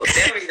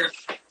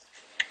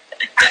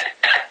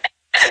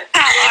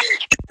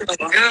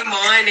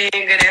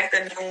morning, good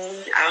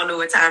afternoon. I don't know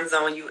what time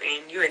zone you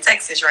in. You in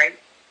Texas, right?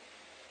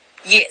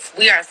 Yes,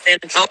 we are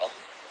central.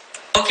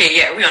 Okay,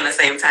 yeah, we on the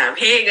same time.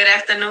 Hey, good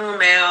afternoon,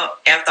 Mel.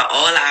 After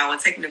all our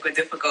technical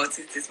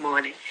difficulties this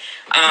morning.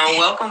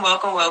 Welcome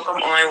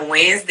on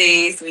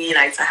Wednesdays. We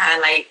like to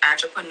highlight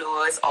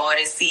entrepreneurs,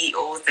 artists,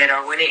 CEOs that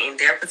are winning in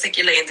their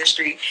particular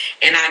industry.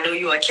 And I know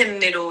you are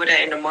killing it over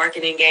there in the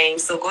marketing game.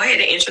 So go ahead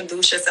and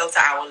introduce yourself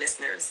to our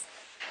listeners.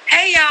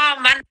 Hey,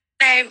 y'all. My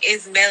name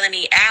is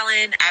Melanie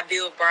Allen. I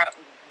build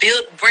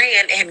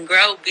brand and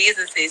grow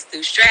businesses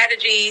through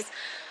strategies,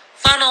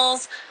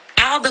 funnels,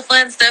 all the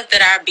fun stuff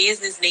that our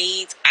business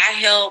needs. I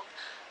help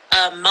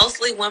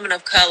mostly women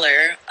of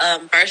color,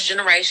 first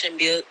generation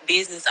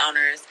business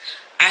owners.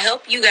 I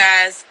help you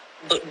guys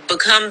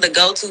become the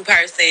go-to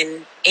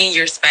person in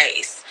your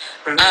space.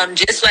 Mm-hmm.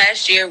 Just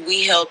last year,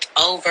 we helped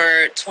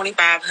over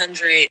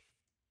 2,500.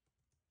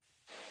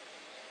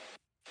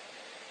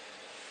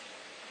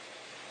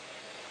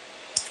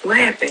 What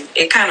happened?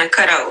 It kind of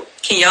cut out.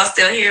 Can y'all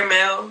still hear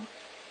Mel?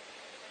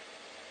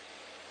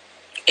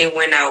 It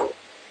went out.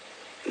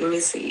 Let me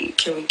see.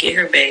 Can we get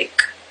her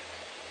back?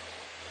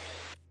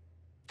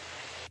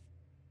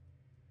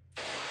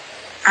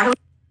 I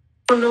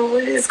don't know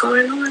what is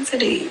going on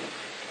today.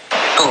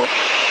 Oh,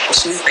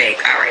 she's back.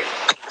 All right.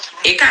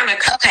 It kind of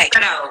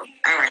cut out.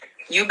 All right.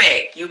 You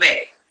back.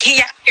 Can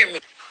y'all hear me?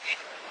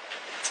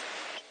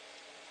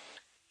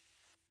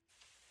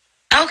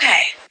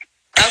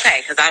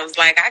 Okay, because I was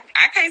like,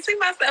 I can't see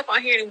myself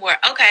on here anymore.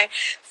 Okay,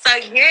 so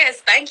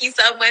yes, thank you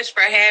so much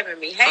for having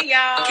me. Hey,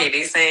 y'all. Okay,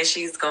 they saying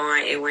she's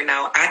gone. It went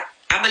out.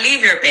 I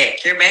believe you're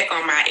back. You're back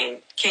on my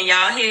end. Can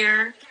y'all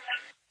hear?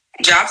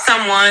 Drop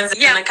some ones in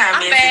the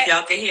comments if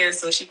y'all can hear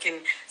so she can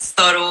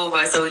start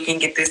over so we can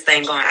get this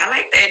thing going. I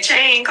like that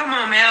chain. Come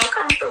on, Mel.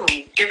 Come through.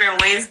 Give her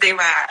Wednesday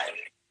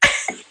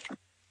vibe.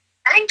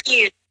 Thank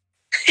you.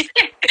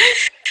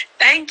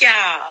 Thank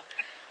y'all.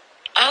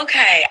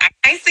 Okay, I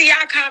can't see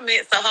y'all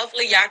comments, so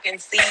hopefully y'all can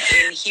see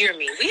and hear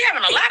me. We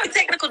having a lot of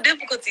technical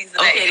difficulties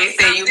today. Okay, they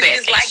say you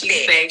back.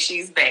 Like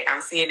she's back.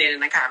 I'm seeing it in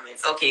the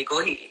comments. Okay,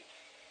 go ahead.